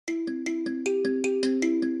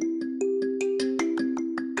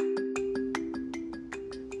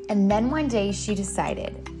And then one day she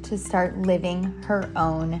decided to start living her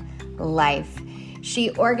own life. She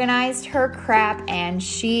organized her crap and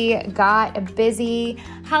she got busy.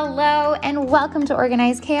 Hello and welcome to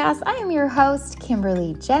Organized Chaos. I am your host,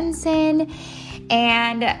 Kimberly Jensen.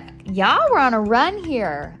 And y'all, we're on a run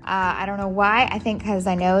here. I don't know why. I think because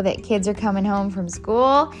I know that kids are coming home from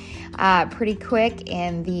school pretty quick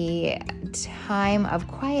and the time of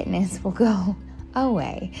quietness will go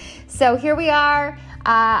away. So here we are,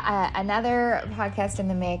 another podcast in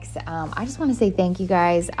the mix. I just want to say thank you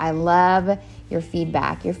guys. I love your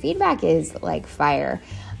feedback. Your feedback is like fire.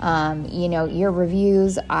 Your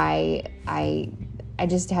reviews, I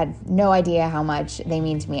just had no idea how much they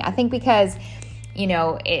mean to me. I think because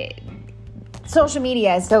social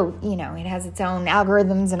media is so, it has its own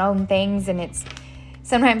algorithms and own things, and it's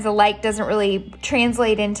sometimes a like doesn't really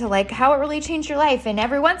translate into like how it really changed your life. And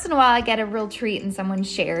every once in a while I get a real treat and someone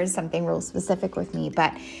shares something real specific with me.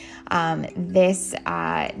 But this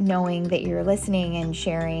knowing that you're listening and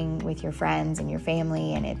sharing with your friends and your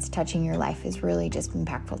family and it's touching your life is really just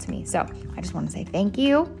impactful to me. So I just want to say thank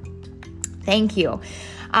you. Thank you.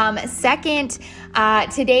 Second,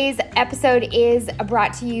 today's episode is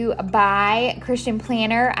brought to you by Christian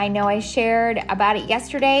Planner. I know I shared about it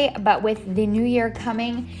yesterday, but with the new year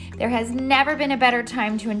coming, there has never been a better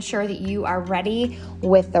time to ensure that you are ready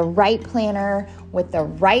with the right planner, with the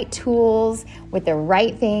right tools, with the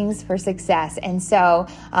right things for success. And so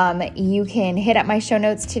you can hit up my show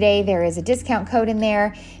notes today. There is a discount code in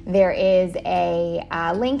there. There is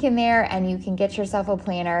a link in there, and you can get yourself a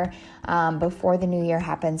planner before the new year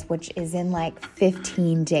happens, which is in like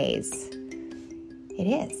 15 days. It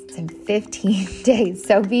is. It's in 15 days.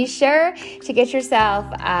 So be sure to get yourself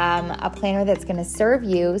a planner that's going to serve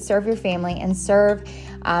you, serve your family, and serve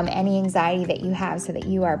any anxiety that you have so that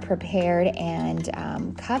you are prepared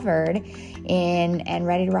and covered and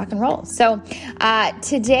ready to rock and roll. So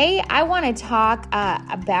today I want to talk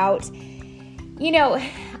about,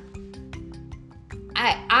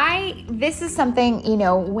 this is something,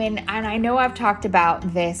 and I know I've talked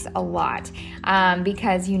about this a lot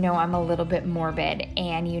because, I'm a little bit morbid,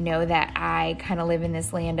 and that I kind of live in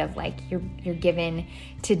this land of like, you're given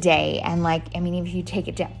today. And if you take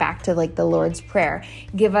it back to like the Lord's Prayer,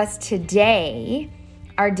 give us today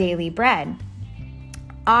our daily bread.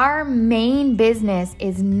 Our main business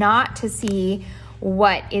is not to see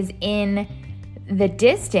what is in the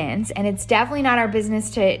distance, and it's definitely not our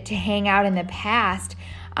business to hang out in the past,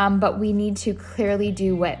 but we need to clearly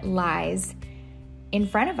do what lies in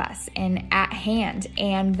front of us and at hand.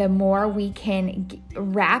 And the more we can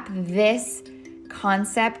wrap this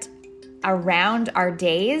concept around our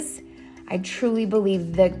days, I truly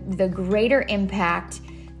believe the greater impact,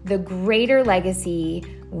 the greater legacy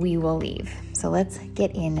we will leave. So let's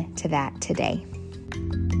get into that today.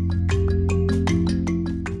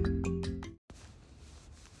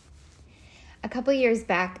 A couple of years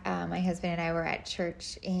back, my husband and I were at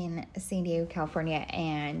church in San Diego, California,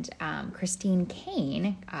 and Christine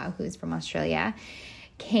Kane, who's from Australia,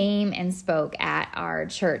 came and spoke at our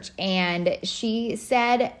church. And she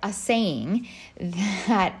said a saying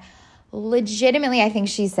that legitimately, I think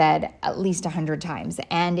she said at least 100 times.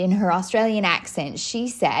 And in her Australian accent, she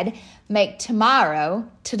said, "Make tomorrow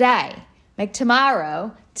today. Make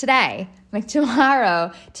tomorrow today. Make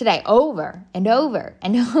tomorrow today," over and over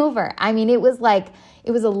and over. I mean, it was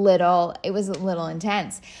a little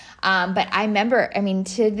intense. But I remember,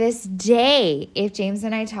 to this day, if James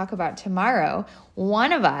and I talk about tomorrow,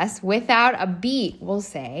 one of us without a beat will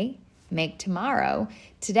say, "Make tomorrow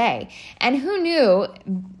today." And who knew,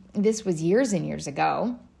 this was years and years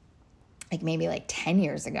ago, like maybe like 10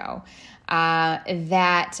 years ago,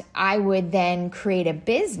 that I would then create a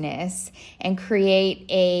business and create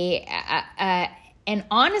and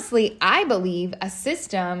honestly, I believe a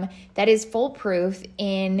system that is foolproof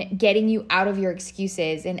in getting you out of your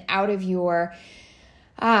excuses and out of your,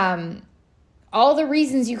 all the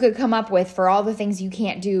reasons you could come up with for all the things you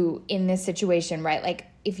can't do in this situation, right? Like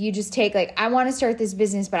if you just take I want to start this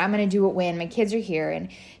business, but I'm going to do it when my kids are here and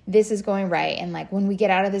this is going right. And like when we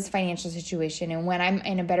get out of this financial situation and when I'm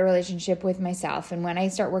in a better relationship with myself and when I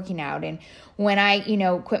start working out and when I,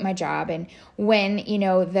 quit my job and when,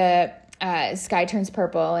 the sky turns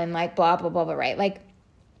purple and like blah, blah, blah, blah, right? Like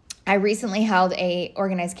I recently held a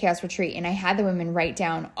Organized Chaos retreat and I had the women write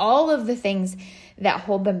down all of the things that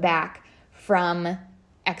hold them back from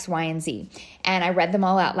X, Y, and Z. And I read them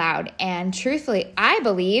all out loud. And truthfully, I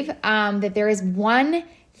believe that there is one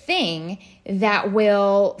thing that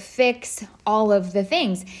will fix all of the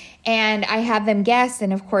things. And I had them guess,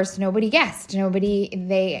 and of course nobody guessed. Drink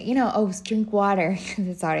water.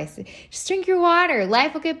 That's all I say. Just drink your water.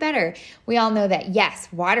 Life will get better. We all know that, yes,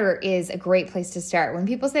 water is a great place to start. When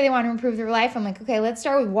people say they want to improve their life, I'm like, okay, let's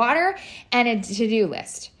start with water and a to-do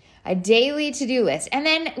list. A daily to-do list. And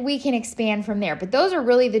then we can expand from there. But those are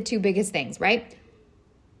really the two biggest things, right?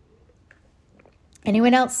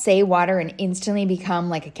 Anyone else say water and instantly become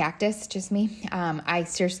like a cactus? Just me? I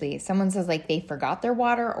seriously, someone says like they forgot their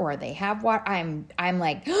water or they have water. I'm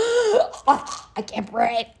like, oh, I can't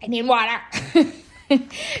breathe. I need water.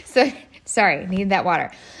 So sorry, need that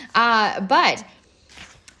water. But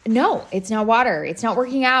no, it's not water. It's not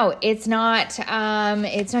working out. It's not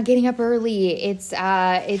getting up early. It's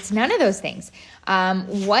none of those things.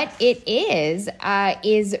 What it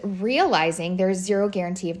is realizing there's zero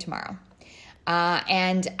guarantee of tomorrow.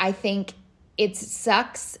 And I think it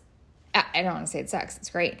sucks. I don't want to say it sucks. It's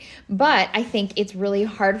great. But I think it's really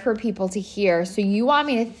hard for people to hear. So you want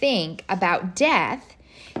me to think about death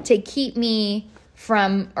to keep me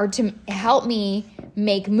from, or to help me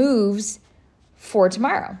make moves for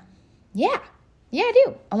tomorrow. Yeah, I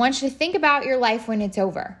do. I want you to think about your life when it's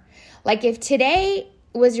over. Like if today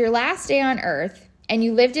was your last day on earth and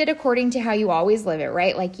you lived it according to how you always live it,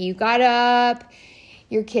 right? Like you got up,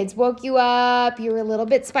 your kids woke you up, you were a little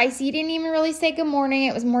bit spicy, you didn't even really say good morning.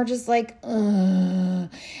 It was more just like, ugh.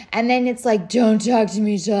 And then it's like, don't talk to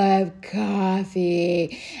me till I have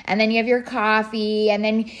coffee. And then you have your coffee, and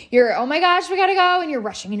then you're, oh my gosh, we gotta go. And you're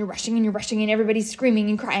rushing, and you're rushing, and you're rushing, and everybody's screaming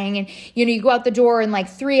and crying. And, you go out the door, and like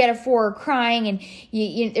 3 out of 4 are crying. And,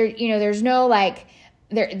 there's no like,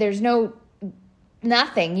 there's no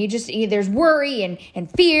nothing. There's worry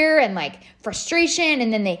and fear and like frustration.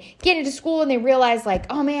 And then they get into school and they realize like,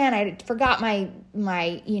 oh man, I forgot my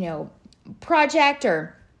project,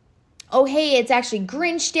 or, oh, hey, it's actually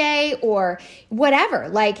Grinch Day, or whatever.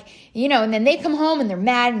 Like, and then they come home and they're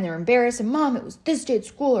mad and they're embarrassed. And Mom, it was this day at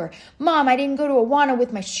school. Or Mom, I didn't go to Awana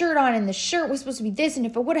with my shirt on, and the shirt was supposed to be this. And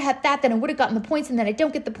if I would have had that, then I would have gotten the points, and then I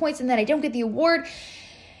don't get the points, and then I don't get the award.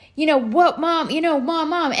 What, Mom,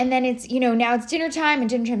 Mom. And then it's, now it's dinner time, and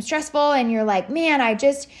dinner time's stressful. And you're like, man, I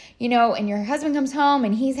just, and your husband comes home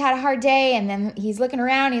and he's had a hard day. And then he's looking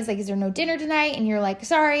around. He's like, is there no dinner tonight? And you're like,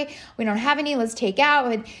 sorry, we don't have any. Let's take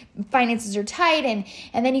out. Finances are tight.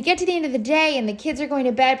 And then you get to the end of the day and the kids are going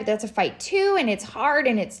to bed, but that's a fight too. And it's hard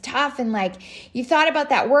and it's tough. And like, you thought about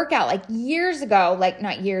that workout like years ago, like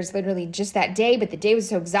not years, literally just that day. But the day was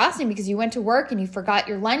so exhausting because you went to work and you forgot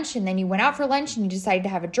your lunch, and then you went out for lunch and you decided to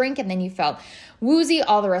have a drink, and then you felt woozy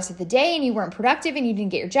all the rest of the day, and you weren't productive, and you didn't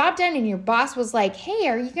get your job done, and your boss was like, hey,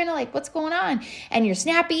 are you gonna like, what's going on? And you're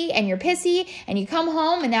snappy and you're pissy, and you come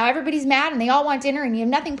home and now everybody's mad and they all want dinner, and you have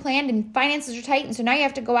nothing planned, and finances are tight, and so now you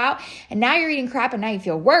have to go out, and now you're eating crap, and now you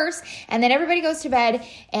feel worse. And then everybody goes to bed,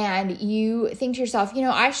 and you think to yourself,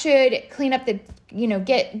 I should clean up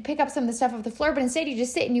pick up some of the stuff off the floor, but instead you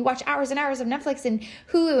just sit and you watch hours and hours of Netflix and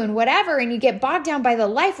Hulu and whatever, and you get bogged down by the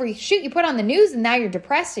life where you put on the news, and now you're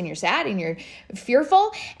depressed and you're sad and you're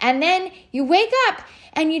fearful, and then you wake up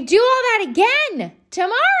and you do all that again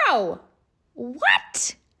tomorrow.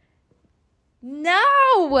 What?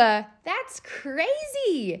 No, that's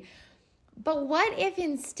crazy. But what if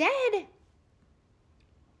instead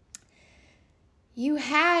you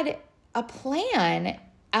had a plan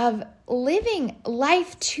of living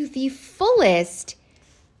life to the fullest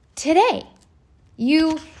today?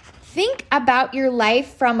 You think about your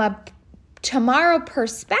life from a tomorrow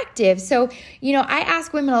perspective. So, I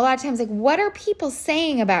ask women a lot of times, like, what are people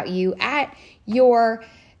saying about you at your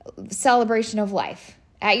celebration of life,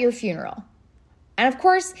 at your funeral? And of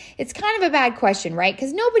course, it's kind of a bad question, right?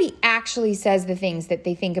 Because nobody actually says the things that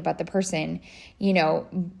they think about the person,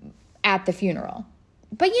 at the funeral.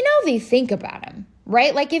 But they think about them,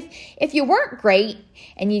 right? Like if you weren't great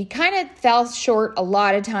and you kind of fell short a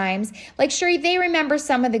lot of times, like sure, they remember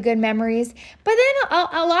some of the good memories, but then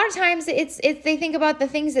a lot of times it's they think about the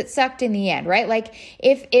things that sucked in the end, right? Like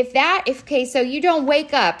so you don't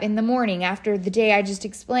wake up in the morning after the day I just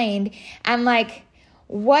explained and like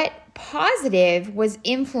what positive was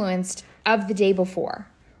influenced of the day before,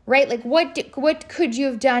 right? Like what could you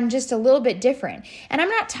have done just a little bit different? And I'm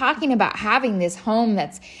not talking about having this home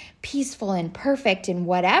that's peaceful and perfect and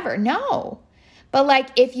whatever. No. But like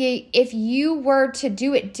if you were to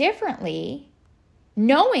do it differently,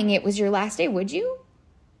 knowing it was your last day, would you?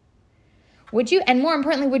 Would you? And more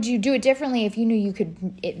importantly, would you do it differently if you knew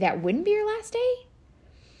that wouldn't be your last day?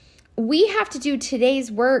 We have to do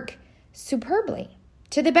today's work superbly,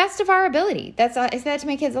 to the best of our ability. I say that to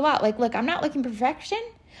my kids a lot. Like, look, I'm not looking for perfection.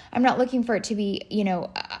 I'm not looking for it to be, done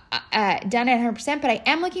at 100%, but I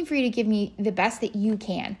am looking for you to give me the best that you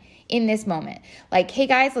can in this moment. Like, hey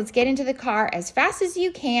guys, let's get into the car as fast as you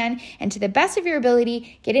can, and to the best of your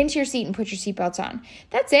ability, get into your seat and put your seatbelts on.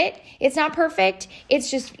 That's it. It's not perfect. It's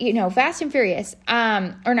just, fast and furious.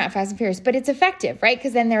 Or not fast and furious, but it's effective, right?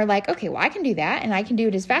 Because then they're like, okay, well, I can do that, and I can do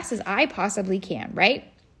it as fast as I possibly can, right?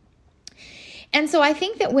 And so I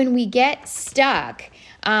think that when we get stuck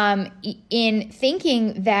in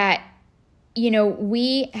thinking that,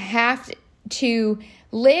 we have to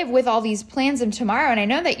live with all these plans of tomorrow. And I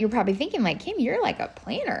know that you're probably thinking like, Kim, you're like a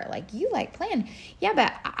planner, like you like plan. Yeah,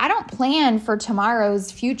 but I don't plan for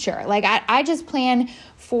tomorrow's future. Like I just plan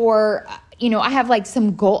for, I have like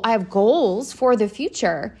I have goals for the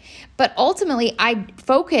future, but ultimately I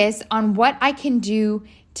focus on what I can do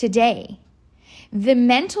today. The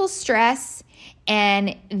mental stress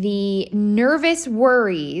and the nervous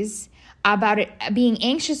worries about it being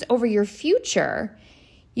anxious over your future,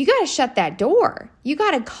 you got to shut that door. You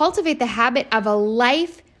got to cultivate the habit of a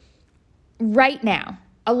life right now,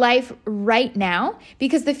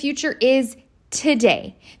 because the future is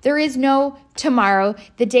today. There is no tomorrow.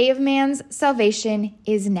 The day of man's salvation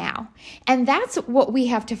is now. And that's what we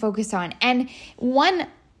have to focus on. And one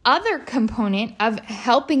other component of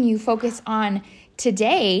helping you focus on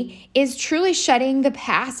today is truly shutting the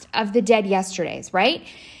past of the dead yesterdays, right?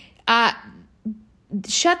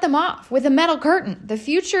 Shut them off with a metal curtain, the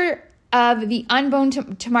future of the unborn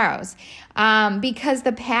tomorrows, because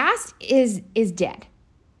the past is dead.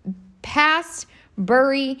 Past,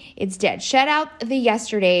 bury, it's dead. Shut out the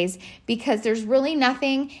yesterdays, because there's really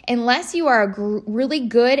nothing, unless you are really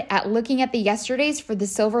good at looking at the yesterdays for the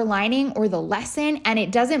silver lining or the lesson, and it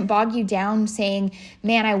doesn't bog you down saying,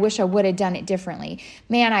 man, I wish I would have done it differently.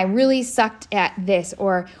 Man, I really sucked at this,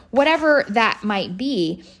 or whatever that might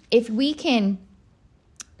be. If we can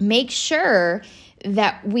make sure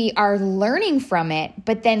that we are learning from it,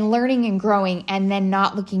 but then learning and growing, and then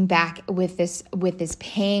not looking back with this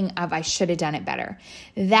pang of I should have done it better.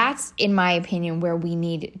 That's, in my opinion, where we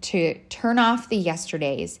need to turn off the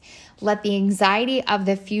yesterdays. Let the anxiety of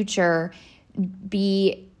the future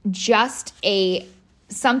be just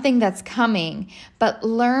something that's coming, but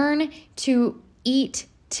learn to eat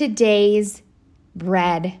today's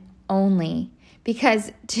bread only.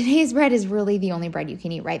 Because today's bread is really the only bread you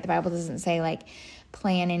can eat, right? The Bible doesn't say like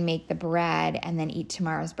plan and make the bread and then eat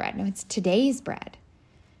tomorrow's bread. No, it's today's bread.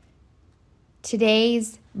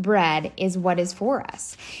 Today's bread is what is for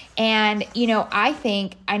us. And,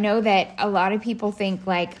 I know that a lot of people think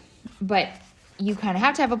like, but you kind of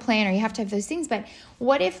have to have a plan, or you have to have those things. But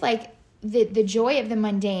what if like the joy of the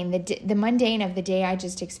mundane, the mundane of the day I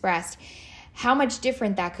just expressed, how much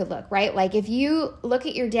different that could look, right? Like if you look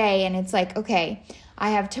at your day and it's like, okay,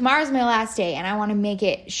 tomorrow's my last day, and I want to make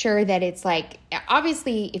it sure that it's like,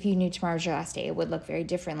 obviously if you knew tomorrow's your last day, it would look very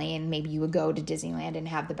differently, and maybe you would go to Disneyland and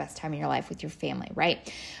have the best time of your life with your family,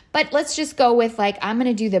 right? But let's just go with like, I'm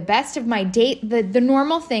going to do the best of my day, the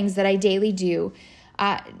normal things that I daily do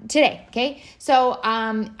today, okay? So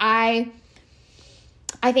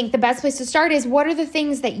I think the best place to start is, what are the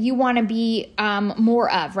things that you want to be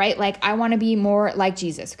more of, right? Like, I want to be more like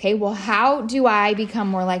Jesus. Okay, well, how do I become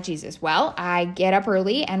more like Jesus? Well, I get up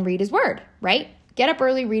early and read his word, right? Get up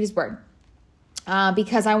early, read his word.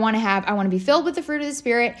 Because I want to be filled with the fruit of the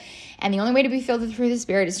Spirit. And the only way to be filled with the fruit of the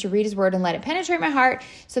Spirit is to read his word and let it penetrate my heart.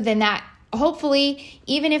 So then that, hopefully,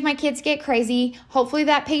 even if my kids get crazy, hopefully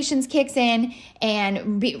that patience kicks in,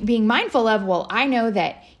 and being mindful of, well, I know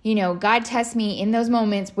that, God tests me in those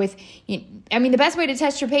moments with, the best way to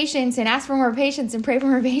test your patience and ask for more patience and pray for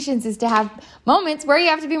more patience is to have moments where you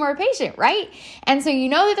have to be more patient, right? And so you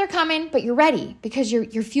know that they're coming, but you're ready because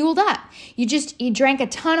you're fueled up. You drank a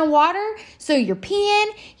ton of water, so you're peeing,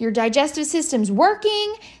 your digestive system's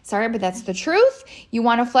working. Sorry, but that's the truth. You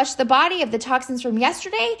want to flush the body of the toxins from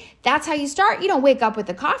yesterday. That's how you start. You don't wake up with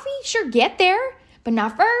a coffee. Sure, get there, but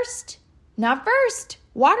not first.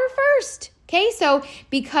 Water first. Okay, so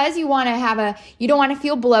because you don't want to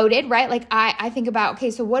feel bloated, right? Like I think about,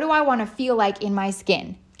 okay, so what do I want to feel like in my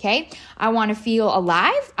skin? Okay, I want to feel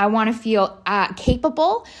alive. I want to feel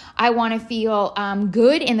capable. I want to feel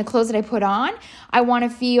good in the clothes that I put on. I want to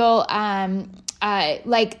feel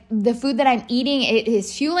like the food that I'm eating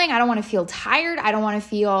is fueling. I don't want to feel tired. I don't want to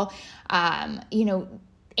feel,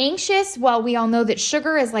 anxious. Well, we all know that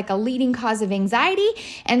sugar is like a leading cause of anxiety.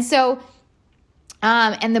 And so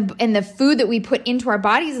And the food that we put into our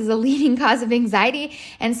bodies is a leading cause of anxiety.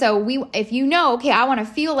 And so if you know, okay, I want to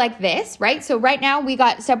feel like this, right? So right now we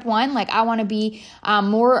got step 1, like I want to be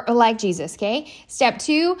more like Jesus, okay? Step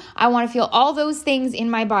 2, I want to feel all those things in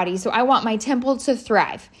my body. So I want my temple to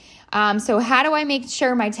thrive. So how do I make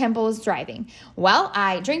sure my temple is thriving? Well,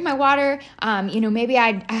 I drink my water. Maybe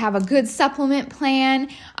I have a good supplement plan.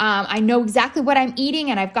 I know exactly what I'm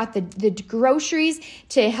eating, and I've got the groceries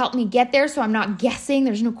to help me get there. So I'm not guessing.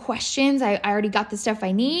 There's no questions. I already got the stuff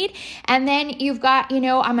I need. And then you've got,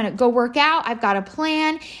 I'm going to go work out. I've got a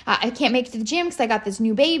plan. I can't make it to the gym because I got this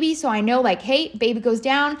new baby. So I know like, hey, baby goes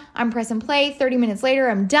down. I'm pressing play. 30 minutes later,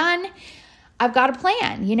 I'm done. I've got a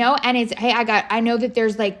plan, and it's, hey, I know that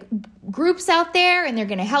there's like groups out there and they're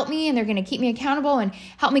going to help me and they're going to keep me accountable and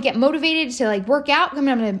help me get motivated to like work out. I'm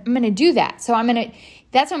going to do that. So I'm going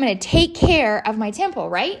to take care of my temple,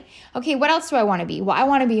 right? Okay. What else do I want to be? Well, I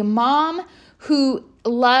want to be a mom who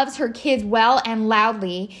loves her kids well and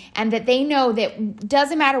loudly, and that they know that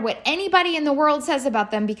doesn't matter what anybody in the world says about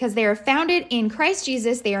them, because they are founded in Christ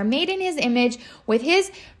Jesus. They are made in his image with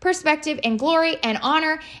his perspective and glory and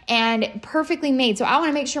honor and perfectly made. So I want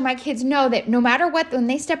to make sure my kids know that no matter what, when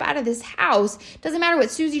they step out of this house, doesn't matter what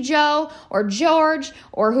Susie Joe or George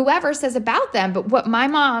or whoever says about them, but what my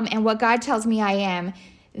mom and what God tells me I am,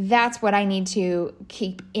 that's what I need to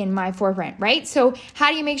keep in my forefront, right? So how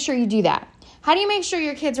do you make sure you do that? How do you make sure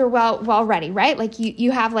your kids are well ready, right? Like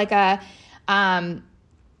you have like a,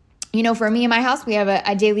 for me in my house, we have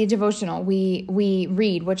a daily devotional. We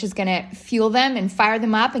read, which is going to fuel them and fire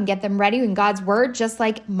them up and get them ready in God's word, just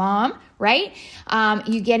like mom, right?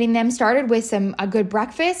 You getting them started with a good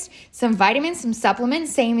breakfast, some vitamins, some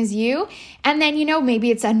supplements, same as you. And then,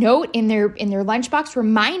 maybe it's a note in their lunchbox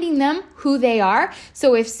reminding them who they are.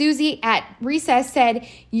 So if Susie at recess said,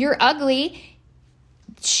 "You're ugly,"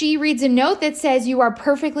 she reads a note that says, "You are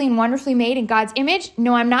perfectly and wonderfully made in God's image."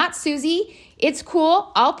 "No, I'm not, Susie. It's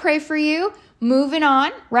cool. I'll pray for you." Moving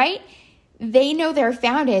on, right? They know they're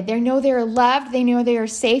founded. They know they're loved. They know they are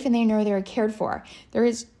safe, and they know they're cared for. There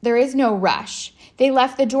is no rush. They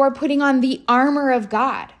left the door putting on the armor of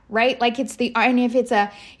God, right? Like it's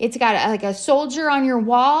got a soldier on your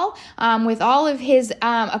wall with all of his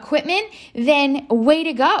equipment, then way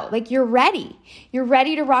to go. Like you're ready. You're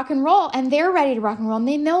ready to rock and roll, and they're ready to rock and roll, and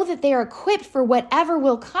they know that they are equipped for whatever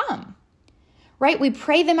will come, right? We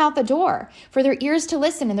pray them out the door for their ears to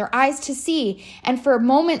listen and their eyes to see, and for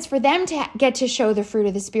moments for them to get to show the fruit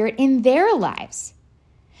of the Spirit in their lives.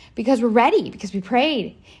 Because we're ready, because we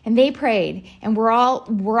prayed and they prayed, and we're all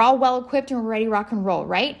well equipped and we're ready to rock and roll,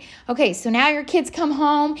 right? Okay, so now your kids come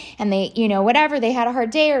home and they, whatever, they had a hard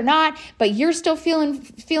day or not, but you're still feeling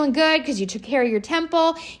good because you took care of your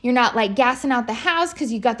temple. You're not like gassing out the house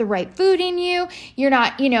because you got the right food in you. You're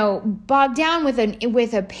not, bogged down with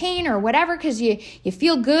a pain or whatever because you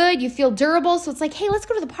feel good, you feel durable. So it's like, hey, let's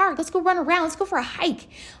go to the park. Let's go run around. Let's go for a hike.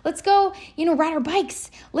 Let's go, ride our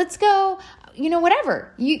bikes. Let's go,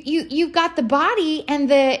 whatever. You've got the body and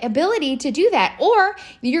the ability to do that. Or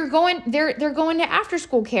they're going to after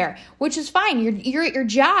school care, which is fine. You're at your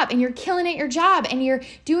job and you're killing at your job and you're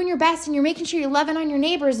doing your best and you're making sure you're loving on your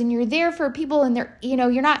neighbors and you're there for people, and they're,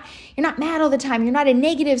 you're not mad all the time. You're not a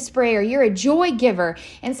negative sprayer. You're a joy giver.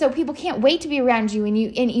 And so people can't wait to be around you, and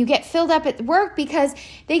you get filled up at work because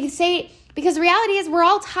they say, because the reality is we're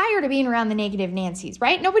all tired of being around the negative Nancys,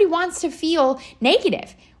 right? Nobody wants to feel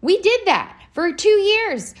negative. We did that for 2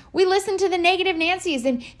 years. We listened to the negative Nancys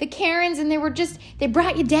and the Karens, and they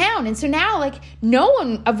brought you down. And so now,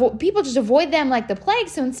 people just avoid them like the plague.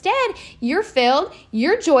 So instead, you're filled,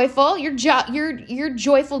 you're joyful, you're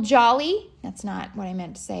joyful jolly. That's not what I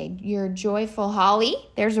meant to say. You're joyful holly.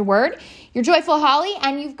 There's a word. You're joyful holly,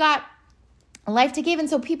 and you've got a life to give. And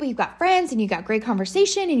so you've got friends and you got great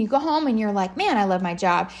conversation, and you go home and you're like, man, I love my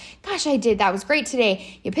job. Gosh, that was great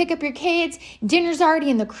today. You pick up your kids, dinner's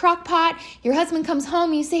already in the crock pot. Your husband comes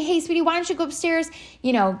home, you say, hey, sweetie, why don't you go upstairs,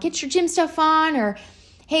 get your gym stuff on, or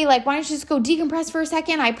hey, why don't you just go decompress for a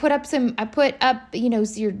second? I put up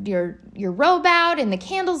your robe out and the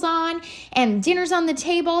candles on and dinner's on the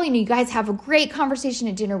table, and you guys have a great conversation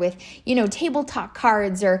at dinner with, table talk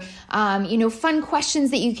cards or, fun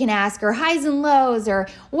questions that you can ask, or highs and lows, or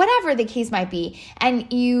whatever the case might be.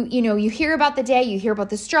 And you hear about the day, you hear about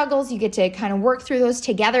the struggles, you get to kind of work through those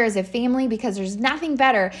together as a family, because there's nothing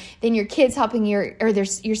better than your kids helping your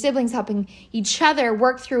siblings helping each other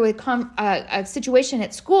work through a situation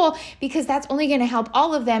at school, because that's only going to help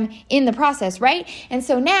all of them in the process, right? And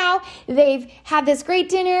so now they've had this great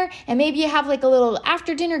dinner, and maybe you have like a little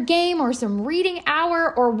after dinner game or some reading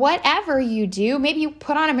hour or whatever you do. Maybe you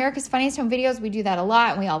put on America's Funniest Home Videos. We do that a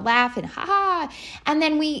lot, and we all laugh and and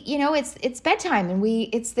then we, it's bedtime, and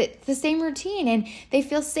it's the same routine, and they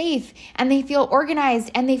feel safe, and they feel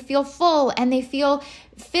organized, and they feel full, and they feel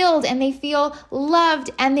filled, and they feel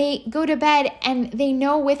loved, and they go to bed and they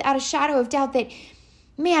know without a shadow of doubt that,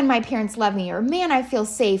 man, my parents love me, or man, I feel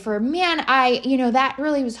safe, or man, that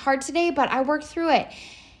really was hard today, but I worked through it.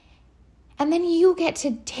 And then you get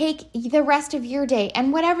to take the rest of your day,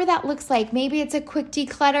 and whatever that looks like. Maybe it's a quick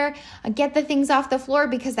declutter, get the things off the floor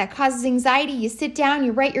because that causes anxiety. You sit down,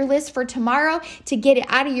 you write your list for tomorrow to get it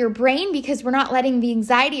out of your brain, because we're not letting the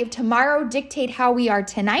anxiety of tomorrow dictate how we are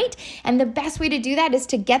tonight. And the best way to do that is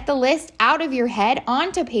to get the list out of your head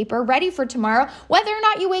onto paper, ready for tomorrow. Whether or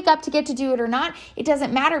not you wake up to get to do it or not, it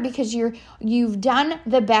doesn't matter, because you've done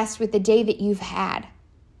the best with the day that you've had.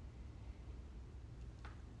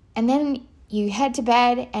 And then you head to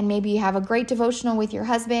bed, and maybe you have a great devotional with your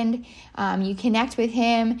husband. You connect with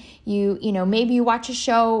him. Maybe you watch a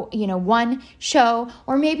show, one show,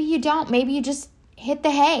 or maybe you don't. Maybe you just hit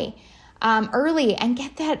the hay early and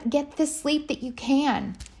get the sleep that you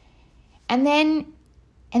can. And then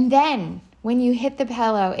when you hit the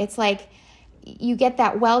pillow, it's like you get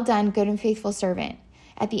that well done, good and faithful servant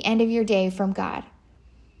at the end of your day from God.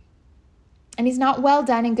 And he's not well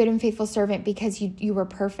done and good and faithful servant because you were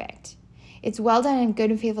perfect. It's well done and good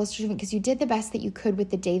and faithful servant because you did the best that you could with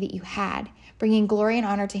the day that you had, bringing glory and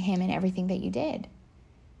honor to him in everything that you did.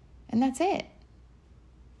 And that's it.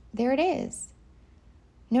 There it is.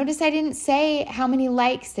 Notice I didn't say how many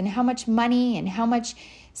likes and how much money and how much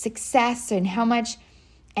success and how much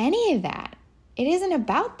any of that. It isn't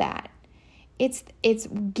about that. It's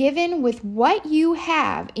given with what you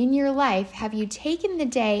have in your life. Have you taken the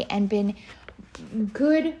day and been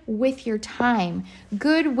good with your time,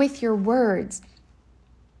 good with your words?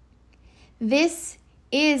 This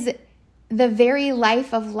is the very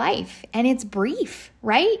life of life, and it's brief,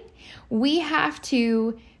 right? We have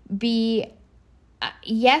to be,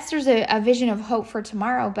 yes, there's a vision of hope for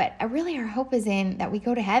tomorrow, but really our hope is in that we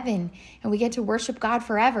go to heaven and we get to worship God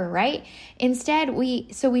forever, right? Instead, we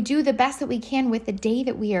do the best that we can with the day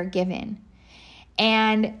that we are given.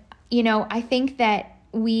 And, I think that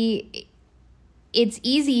it's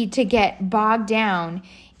easy to get bogged down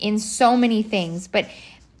in so many things, but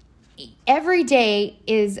every day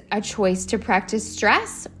is a choice to practice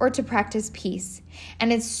stress or to practice peace.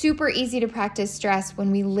 And it's super easy to practice stress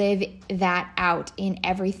when we live that out in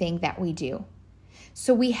everything that we do.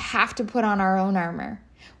 So we have to put on our own armor.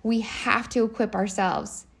 We have to equip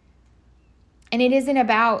ourselves. And it isn't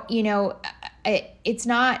about, it's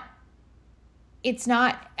not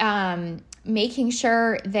making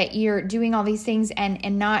sure that you're doing all these things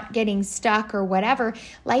and not getting stuck or whatever.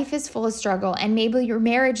 Life is full of struggle, and maybe your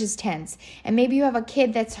marriage is tense, and maybe you have a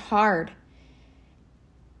kid that's hard.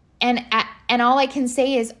 And all I can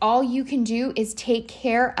say is all you can do is take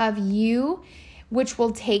care of you, which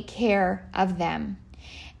will take care of them.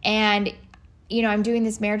 And, I'm doing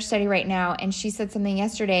this marriage study right now, and she said something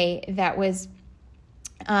yesterday that was,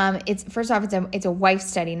 it's a wife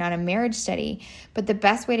study, not a marriage study. But the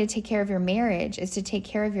best way to take care of your marriage is to take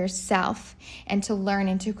care of yourself and to learn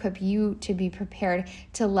and to equip you to be prepared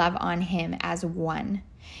to love on him as one.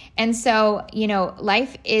 And so,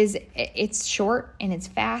 life it's short and it's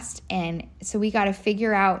fast. And so we got to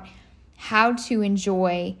figure out how to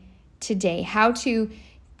enjoy today, how to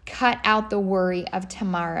cut out the worry of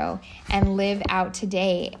tomorrow and live out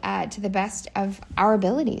today to the best of our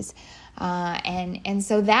abilities. And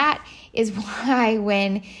so that is why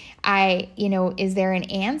when is there an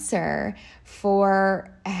answer for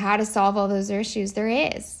how to solve all those issues? There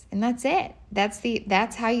is. And that's it.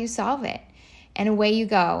 That's how you solve it. And away you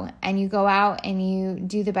go, and you go out and you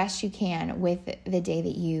do the best you can with the day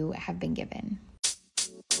that you have been given.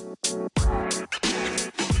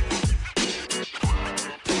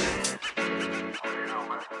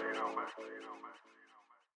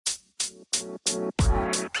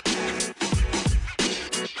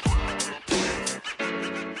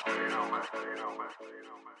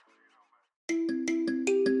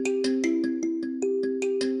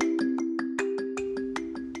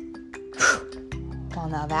 Well,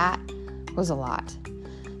 now that was a lot.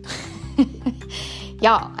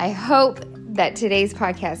 Y'all, I hope that today's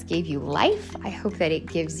podcast gave you life. I hope that it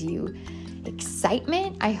gives you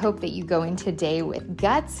excitement. I hope that you go into today with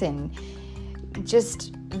guts and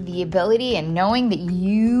just the ability and knowing that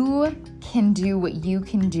you can do what you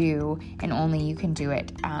can do and only you can do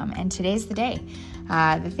it. And today's the day.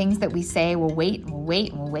 The things that we say, we'll wait,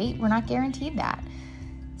 we're not guaranteed that.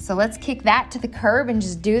 So let's kick that to the curb and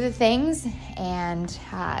just do the things and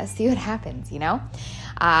see what happens,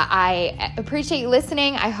 I appreciate you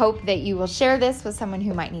listening. I hope that you will share this with someone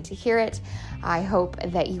who might need to hear it. I hope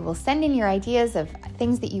that you will send in your ideas of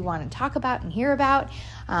things that you want to talk about and hear about.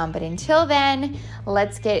 But until then,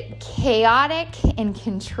 let's get chaotic and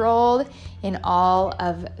controlled in all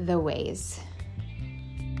of the ways.